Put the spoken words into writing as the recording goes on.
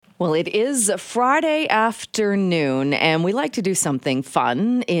Well, it is Friday afternoon, and we like to do something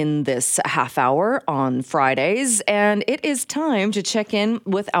fun in this half hour on Fridays. And it is time to check in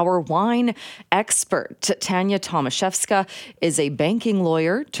with our wine expert. Tania Tomaszewska is a banking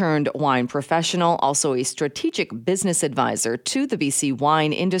lawyer turned wine professional, also a strategic business advisor to the BC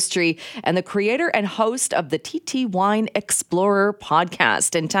wine industry, and the creator and host of the TT Wine Explorer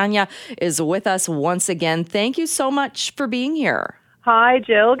podcast. And Tania is with us once again. Thank you so much for being here. Hi,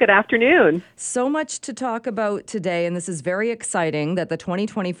 Jill. Good afternoon. So much to talk about today, and this is very exciting that the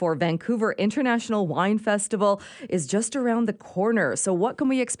 2024 Vancouver International Wine Festival is just around the corner. So what can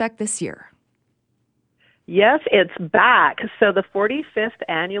we expect this year? Yes, it's back. So the 45th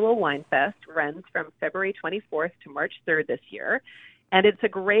Annual Wine Fest runs from February 24th to March 3rd this year, and it's a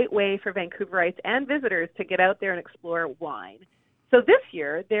great way for Vancouverites and visitors to get out there and explore wine. So this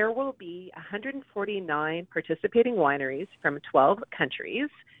year, there will be 149 participating wineries from 12 countries.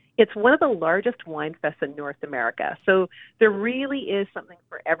 It's one of the largest wine fests in North America. So there really is something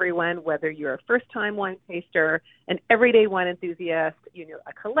for everyone, whether you're a first-time wine taster, an everyday wine enthusiast,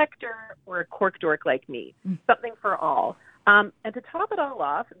 a collector, or a cork dork like me. Something for all. And to top it all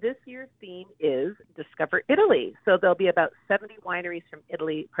off, this year's theme is Discover Italy. So there'll be about 70 wineries from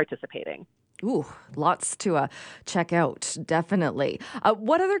Italy participating. Ooh, lots to check out, definitely.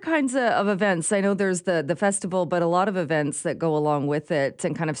 What other kinds of events? I know there's the festival, but a lot of events that go along with it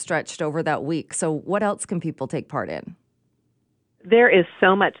and kind of stretched over that week. So what else can people take part in? There is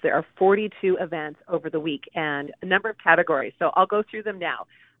so much. There are 42 events over the week and a number of categories. So I'll go through them now.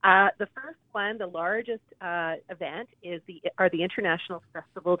 The first one, the largest event, are the International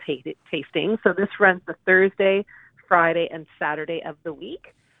Festival Tastings. So this runs the Thursday, Friday, and Saturday of the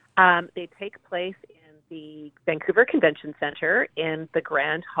week. They take place in the Vancouver Convention Center in the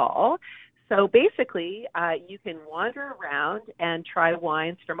Grand Hall. So basically, you can wander around and try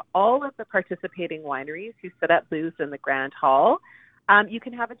wines from all of the participating wineries who set up booths in the Grand Hall. You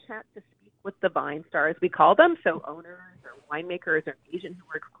can have a chance to speak with the vine stars, we call them, so owners or winemakers or an agent who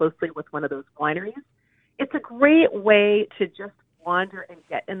works closely with one of those wineries. It's a great way to just wander and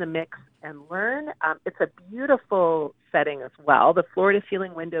get in the mix and learn. It's a beautiful setting as well. The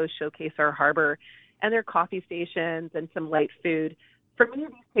floor-to-ceiling windows showcase our harbor and their coffee stations and some light food. For me,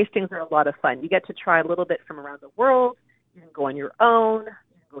 these tastings are a lot of fun. You get to try a little bit from around the world. You can go on your own. You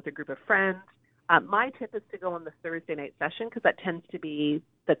can go with a group of friends. My tip is to go on the Thursday night session because that tends to be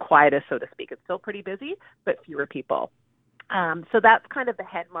the quietest, so to speak. It's still pretty busy, but fewer people. So that's kind of the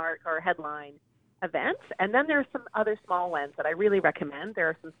headline events. And then there are some other small ones that I really recommend. There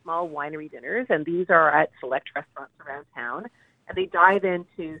are some small winery dinners, and these are at select restaurants around town. And they dive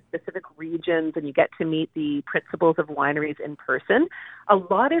into specific regions, and you get to meet the principals of wineries in person. A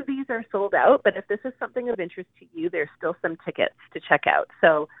lot of these are sold out, but if this is something of interest to you, there's still some tickets to check out.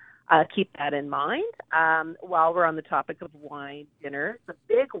 So keep that in mind. While we're on the topic of wine dinners, the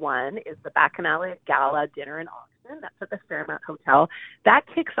big one is the Bacchanal Gala Dinner and Auction. That's at the Fairmont Hotel. That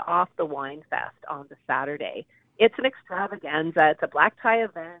kicks off the Wine Fest on the Saturday. It's an extravaganza. It's a black tie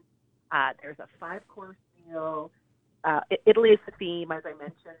event. There's a 5-course meal. Italy is the theme, as I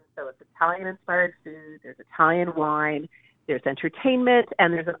mentioned, so it's Italian-inspired food. There's Italian wine. There's entertainment,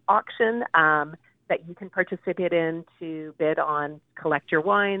 and there's an auction that you can participate in to bid on collect your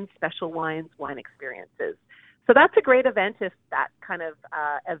wines, special wines, wine experiences. So that's a great event if that kind of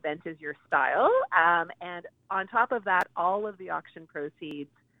event is your style. And on top of that, all of the auction proceeds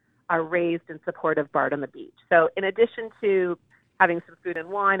are raised in support of Bard on the Beach. So in addition to having some food and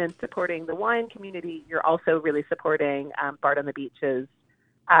wine and supporting the wine community, you're also really supporting Bard on the Beach's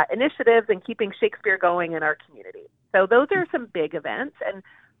initiatives and keeping Shakespeare going in our community. So those are some big events. And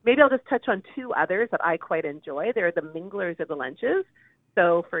maybe I'll just touch on two others that I quite enjoy. They're the minglers of the lunches.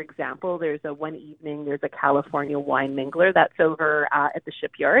 So, for example, there's a California wine mingler that's over at the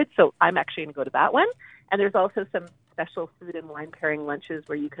shipyard. So I'm actually going to go to that one. And there's also some special food and wine pairing lunches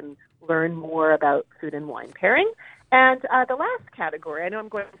where you can learn more about food and wine pairing. And the last category, I know I'm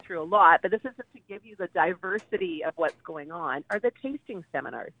going through a lot, but this is just to give you the diversity of what's going on, are the tasting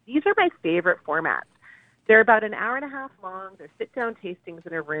seminars. These are my favorite formats. They're about an hour and a half long. They're sit-down tastings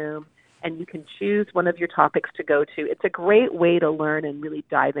in a room, and you can choose one of your topics to go to. It's a great way to learn and really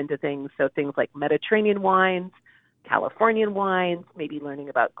dive into things. So things like Mediterranean wines, Californian wines, maybe learning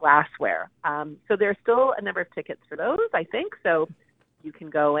about glassware. So there's still a number of tickets for those, I think. So you can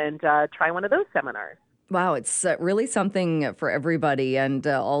go and try one of those seminars. Wow, it's really something for everybody and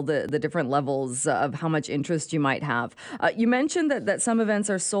all the different levels of how much interest you might have. You mentioned that some events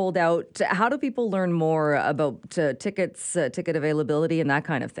are sold out. How do people learn more about tickets, ticket availability, and that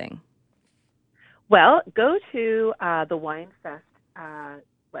kind of thing? Well, go to the Wine Fest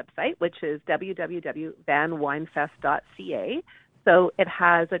website, which is www.vanwinefest.ca. So it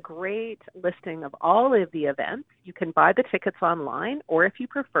has a great listing of all of the events. You can buy the tickets online, or if you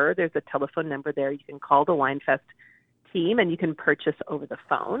prefer, there's a telephone number there. You can call the WineFest team and you can purchase over the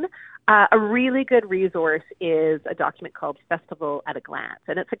phone. A really good resource is a document called Festival at a Glance,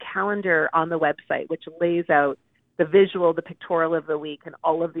 and it's a calendar on the website which lays out the visual, the pictorial of the week, and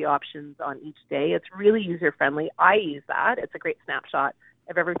all of the options on each day. It's really user-friendly. I use that. It's a great snapshot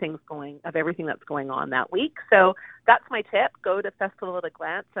of everything that's going on that week. So that's my tip. Go to Festival at a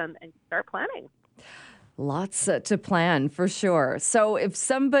Glance and start planning. Lots to plan for sure. So if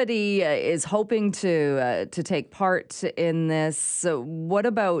somebody is hoping to take part in this, what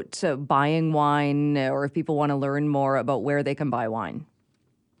about buying wine, or if people want to learn more about where they can buy wine?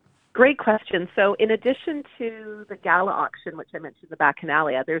 Great question. So in addition to the gala auction, which I mentioned, the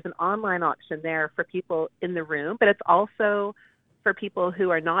Bacchanalia, there's an online auction there for people in the room, but it's also for people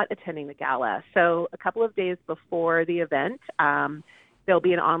who are not attending the gala. So a couple of days before the event, there'll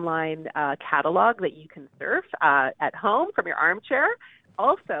be an online catalog that you can surf at home from your armchair.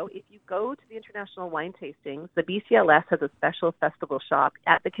 Also, if you go to the International Wine Tastings, the BCLS has a special festival shop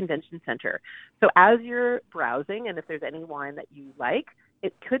at the Convention Center. So as you're browsing, and if there's any wine that you like,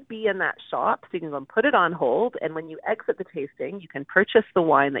 it could be in that shop, so you can go and put it on hold, and when you exit the tasting, you can purchase the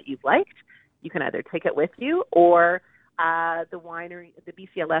wine that you've liked. You can either take it with you, or the winery, the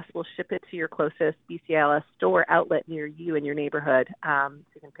BCLS will ship it to your closest BCLS store outlet near you in your neighborhood, so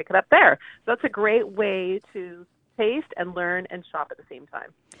you can pick it up there. So that's a great way to taste and learn and shop at the same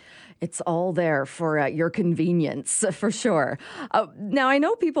time. It's all there for your convenience, for sure. Now, I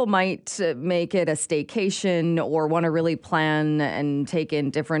know people might make it a staycation or want to really plan and take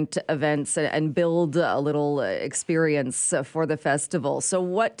in different events and build a little experience for the festival. So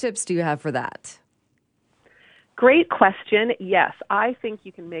what tips do you have for that? Great question. Yes, I think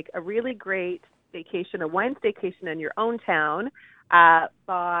you can make a really great staycation, a wine staycation in your own town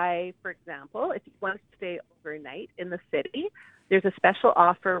by, for example, if you want to stay overnight in the city, there's a special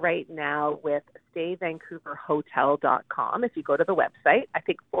offer right now with StayVancouverHotel.com. If you go to the website, I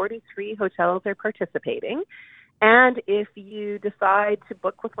think 43 hotels are participating. And if you decide to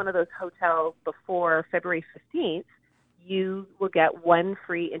book with one of those hotels before February 15th, you will get one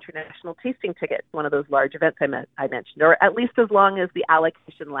free international tasting ticket, one of those large events I mentioned, or at least as long as the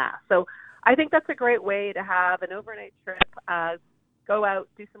allocation lasts. So I think that's a great way to have an overnight trip, go out,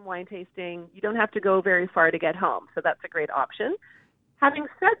 do some wine tasting. You don't have to go very far to get home, so that's a great option. Having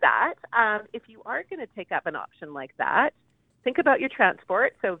said that, if you are going to take up an option like that, think about your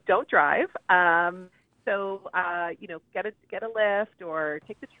transport. So don't drive. Get a lift or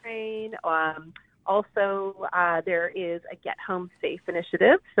take the train. Also, there is a Get Home Safe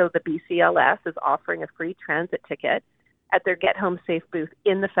initiative. So the BCLS is offering a free transit ticket at their Get Home Safe booth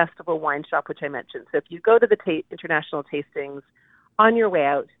in the Festival Wine Shop, which I mentioned. So if you go to the international tastings on your way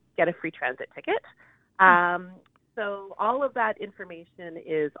out, get a free transit ticket. So all of that information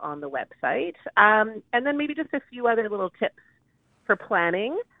is on the website. And then maybe just a few other little tips for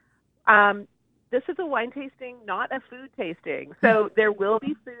planning. This is a wine tasting, not a food tasting. So there will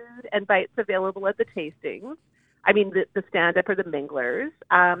be food and bites available at the tastings. I mean, the stand-up or the minglers.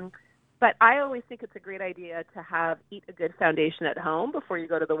 But I always think it's a great idea to eat a good foundation at home before you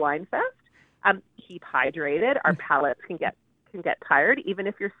go to the wine fest. Keep hydrated. Our palates can get tired, even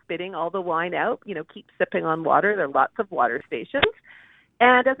if you're spitting all the wine out. Keep sipping on water. There are lots of water stations.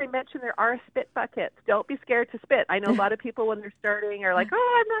 And as I mentioned, there are spit buckets. Don't be scared to spit. I know a lot of people when they're starting are like,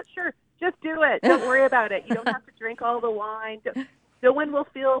 oh, I'm not sure. Just do it. Don't worry about it. You don't have to drink all the wine. No one will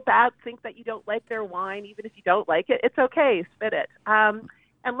feel bad, think that you don't like their wine, even if you don't like it. It's okay. Spit it. And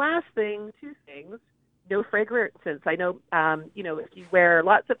last thing, two things. No fragrances. I know, if you wear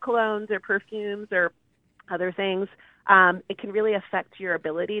lots of colognes or perfumes or other things, it can really affect your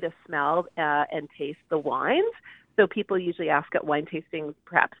ability to smell and taste the wines. So people usually ask at wine tastings,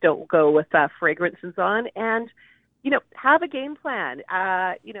 perhaps don't go with fragrances on. And, have a game plan.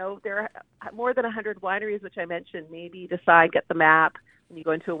 There are more than 100 wineries, which I mentioned. Maybe get the map when you go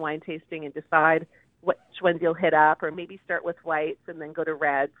into a wine tasting and decide which ones you'll hit up, or maybe start with whites and then go to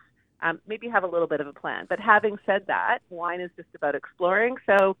reds. Maybe have a little bit of a plan. But having said that, wine is just about exploring.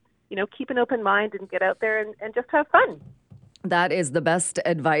 So, keep an open mind and get out there and just have fun. That is the best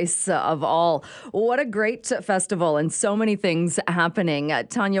advice of all. What a great festival and so many things happening.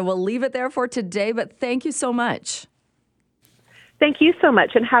 Tania, we'll leave it there for today, but thank you so much. Thank you so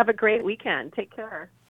much and have a great weekend. Take care.